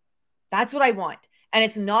 That's what I want. And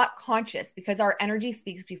it's not conscious because our energy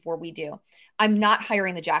speaks before we do. I'm not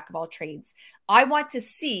hiring the jack of all trades. I want to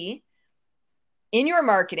see in your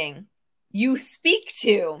marketing, you speak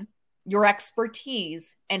to your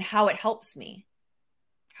expertise and how it helps me,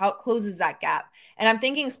 how it closes that gap. And I'm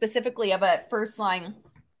thinking specifically of a first line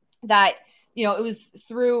that, you know, it was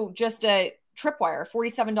through just a Tripwire,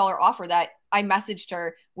 $47 offer that I messaged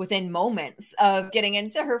her within moments of getting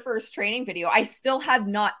into her first training video. I still have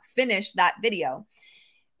not finished that video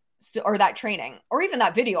or that training or even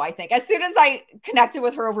that video. I think as soon as I connected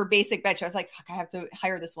with her over Basic Bitch, I was like, fuck, I have to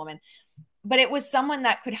hire this woman. But it was someone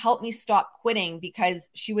that could help me stop quitting because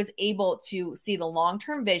she was able to see the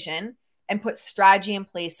long-term vision and put strategy in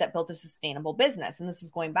place that built a sustainable business. And this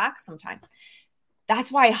is going back some time.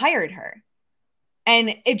 That's why I hired her.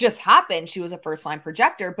 And it just happened. She was a first line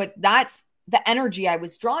projector, but that's the energy I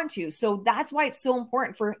was drawn to. So that's why it's so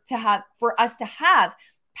important for us to have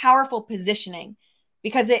powerful positioning,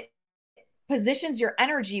 because it positions your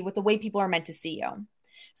energy with the way people are meant to see you.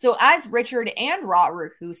 So as Richard and Ra Uru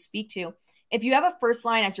Hu speak to, if you have a first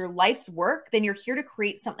line as your life's work, then you're here to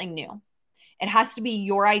create something new. It has to be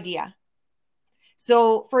your idea.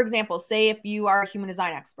 So for example, say if you are a human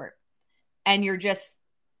design expert and you're just,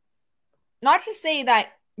 not to say that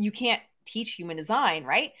you can't teach human design,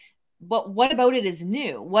 right? But what about it is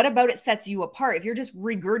new? What about it sets you apart? If you're just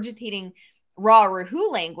regurgitating Ra Uru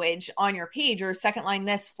Hu language on your page, or second line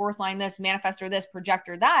this, fourth line this, manifestor this,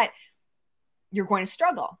 projector that, you're going to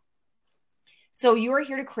struggle. So you are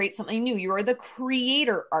here to create something new. You are the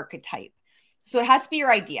creator archetype. So it has to be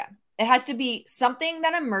your idea. It has to be something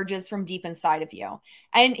that emerges from deep inside of you.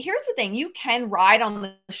 And here's the thing, you can ride on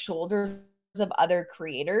the shoulders of other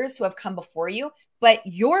creators who have come before you, but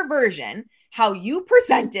your version, how you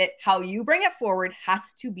present it, how you bring it forward,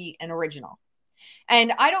 has to be an original.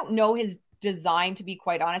 And I don't know his design, to be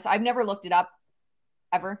quite honest. I've never looked it up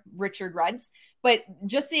ever, Richard Rudd's, but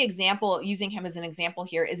just the example, using him as an example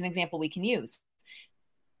here, is an example we can use.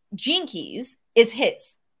 Gene Keys is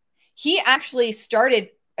his. He actually started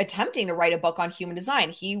attempting to write a book on human design.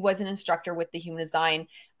 He was an instructor with the Human Design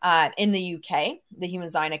in the UK, the Human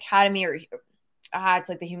Design Academy, or it's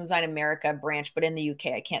like the Human Design America branch, but in the UK,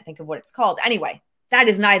 I can't think of what it's called. Anyway, that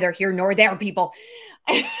is neither here nor there, people.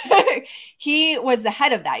 He was the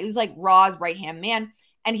head of that. He was like Ra's right-hand man.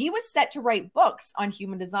 And he was set to write books on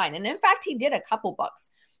human design. And in fact, he did a couple books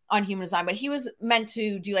on human design, but he was meant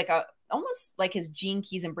to do like almost like his Gene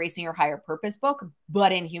Keys Embracing Your Higher Purpose book,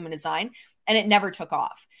 but in human design. And it never took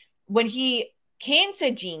off. When he came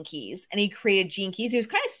to Gene Keys and he created Gene Keys, he was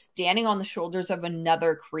kind of standing on the shoulders of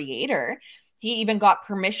another creator. He even got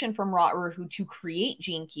permission from Ra Uru Hu to create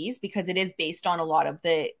Gene Keys because it is based on a lot of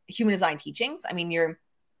the human design teachings. I mean,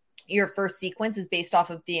 your first sequence is based off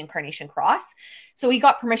of the Incarnation Cross. So he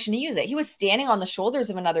got permission to use it. He was standing on the shoulders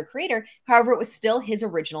of another creator. However, it was still his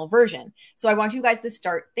original version. So I want you guys to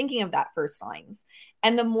start thinking of that first signs.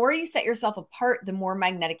 And the more you set yourself apart, the more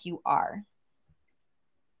magnetic you are.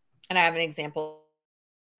 And I have an example.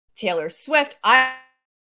 Taylor Swift. I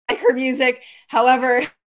like her music. However,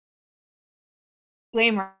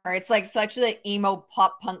 disclaimer, it's like such an emo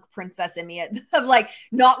pop punk princess in me of like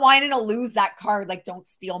not wanting to lose that card. Like, don't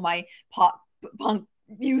steal my pop punk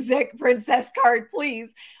music princess card,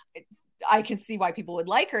 please. I can see why people would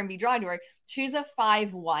like her and be drawn to her. She's a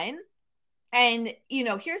 5'1". And, you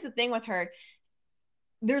know, here's the thing with her.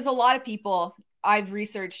 There's a lot of people I've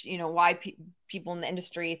researched, you know, why people in the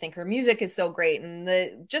industry think her music is so great.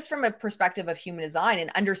 And just from a perspective of human design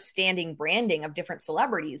and understanding branding of different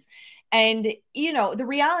celebrities. And, you know, the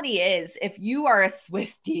reality is if you are a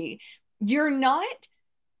Swiftie, you're not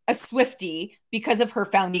a Swiftie because of her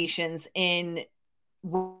foundations in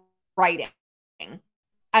writing.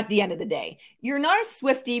 At the end of the day, you're not a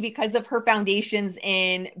Swiftie because of her foundations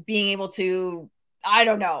in being able to, I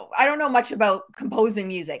don't know much about composing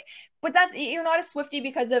music, but you're not a Swiftie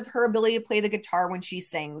because of her ability to play the guitar when she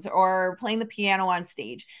sings or playing the piano on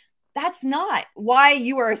stage. That's not why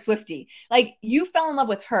you are a Swiftie. Like, you fell in love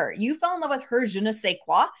with her. You fell in love with her je ne sais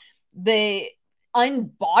quoi, the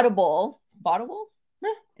unbottable,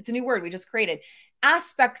 it's a new word we just created,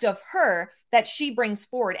 aspect of her that she brings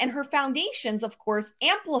forward. And her foundations, of course,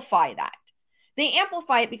 amplify that. They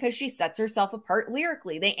amplify it because she sets herself apart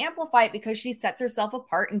lyrically. They amplify it because she sets herself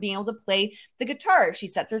apart in being able to play the guitar. She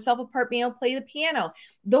sets herself apart being able to play the piano.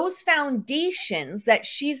 Those foundations that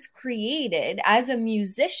she's created as a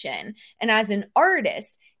musician and as an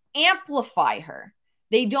artist amplify her.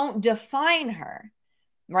 They don't define her,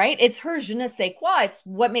 right? It's her je ne sais quoi. It's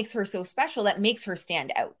what makes her so special that makes her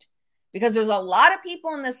stand out. Because there's a lot of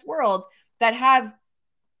people in this world that have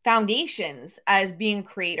foundations as being a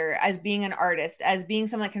creator, as being an artist, as being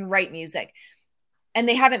someone that can write music, and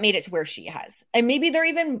they haven't made it to where she has. And maybe they're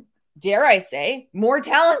even, dare I say, more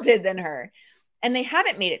talented than her, and they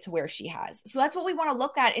haven't made it to where she has. So that's what we want to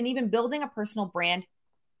look at in even building a personal brand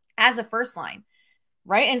as a first line,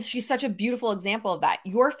 right? And she's such a beautiful example of that.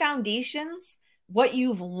 Your foundations, what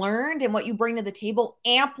you've learned and what you bring to the table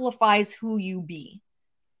amplifies who you be.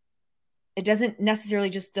 It doesn't necessarily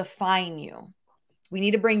just define you. We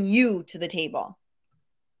need to bring you to the table.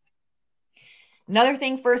 Another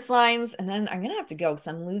thing, first lines, and then I'm going to have to go because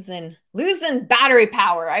I'm losing battery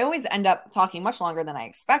power. I always end up talking much longer than I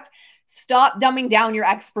expect. Stop dumbing down your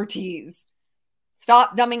expertise.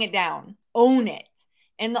 Stop dumbing it down. Own it.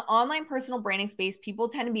 In the online personal branding space, people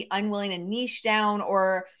tend to be unwilling to niche down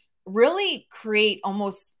or really create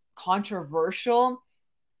almost controversial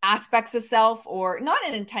aspects of self, or not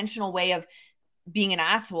an intentional way of being an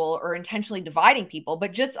asshole or intentionally dividing people,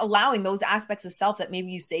 but just allowing those aspects of self that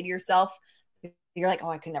maybe you say to yourself, you're like, oh,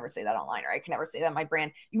 I could never say that online, or I can never say that in my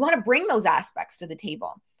brand. You want to bring those aspects to the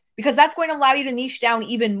table because that's going to allow you to niche down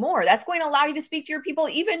even more. That's going to allow you to speak to your people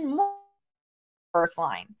even more. First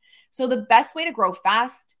line. So the best way to grow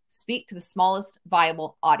fast, speak to the smallest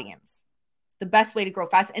viable audience. The best way to grow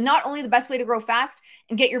fast. And not only the best way to grow fast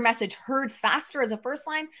and get your message heard faster as a first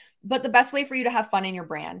line, but the best way for you to have fun in your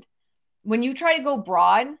brand. When you try to go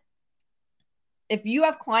broad, if you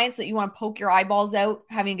have clients that you want to poke your eyeballs out,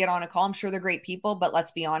 having to get on a call, I'm sure they're great people, but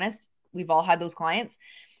let's be honest, we've all had those clients.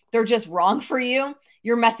 They're just wrong for you.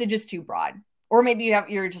 Your message is too broad. Or maybe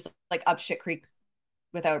you're just like up shit creek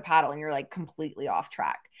without a paddle and you're like completely off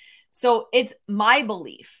track. So it's my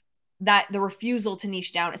belief that the refusal to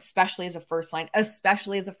niche down, especially as a first line,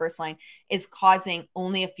 is causing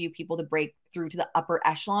only a few people to break through to the upper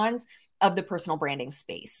echelons of the personal branding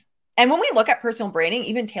space. And when we look at personal branding,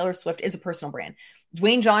 even Taylor Swift is a personal brand.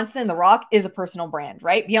 Dwayne Johnson, The Rock, is a personal brand,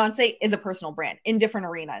 right? Beyonce is a personal brand in different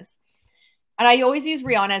arenas. And I always use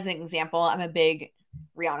Rihanna as an example. I'm a big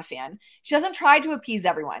Rihanna fan. She doesn't try to appease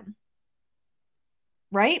everyone,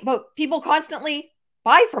 right? But people constantly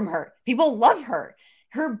buy from her. People love her.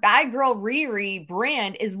 Her Bad Girl Riri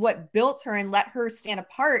brand is what built her and let her stand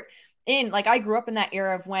apart in, like, I grew up in that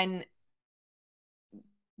era of when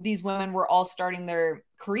these women were all starting their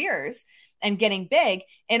careers and getting big,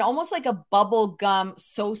 and almost like a bubble gum,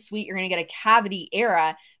 so sweet, you're going to get a cavity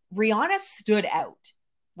era. Rihanna stood out,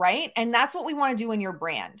 right? And that's what we want to do in your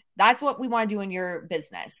brand. That's what we want to do in your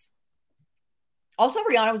business. Also,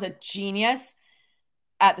 Rihanna was a genius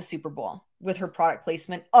at the Super Bowl with her product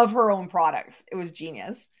placement of her own products. It was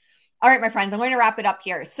genius. All right, my friends, I'm going to wrap it up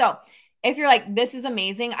here. So if you're like, this is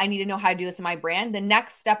amazing, I need to know how to do this in my brand, the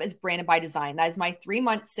next step is Branded by Design. That is my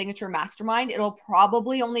 3-month signature mastermind. It'll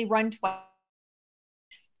probably only run 12.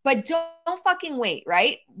 But don't fucking wait,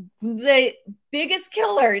 right? The biggest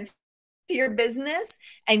killer to your business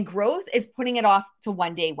and growth is putting it off to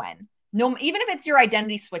one day when. No, even if it's your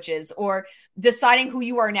identity switches or deciding who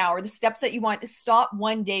you are now or the steps that you want, to stop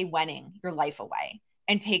one day winning your life away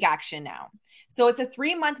and take action now. So it's a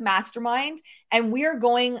 3-month mastermind, and we are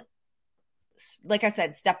going, like I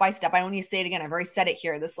said, step by step. I don't need to say it again. I've already said it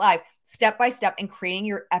here, this live, step by step, in creating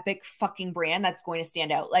your epic fucking brand that's going to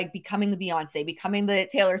stand out, like becoming the Beyonce, becoming the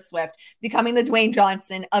Taylor Swift, becoming the Dwayne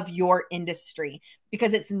Johnson of your industry.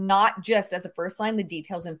 Because it's not just as a first line, the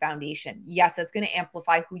details and foundation. Yes, that's going to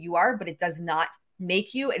amplify who you are, but it does not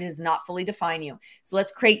make you. It does not fully define you. So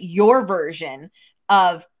let's create your version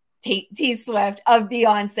of T Swift, of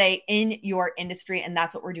Beyonce in your industry. And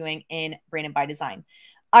that's what we're doing in Branded by Design.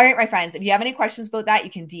 All right, my friends, if you have any questions about that, you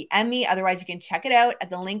can DM me. Otherwise, you can check it out at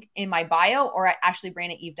the link in my bio or at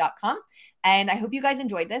ashleybrandoneve.com. And I hope you guys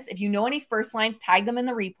enjoyed this. If you know any first lines, tag them in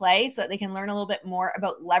the replay so that they can learn a little bit more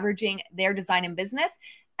about leveraging their design and business.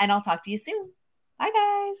 And I'll talk to you soon. Bye,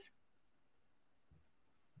 guys.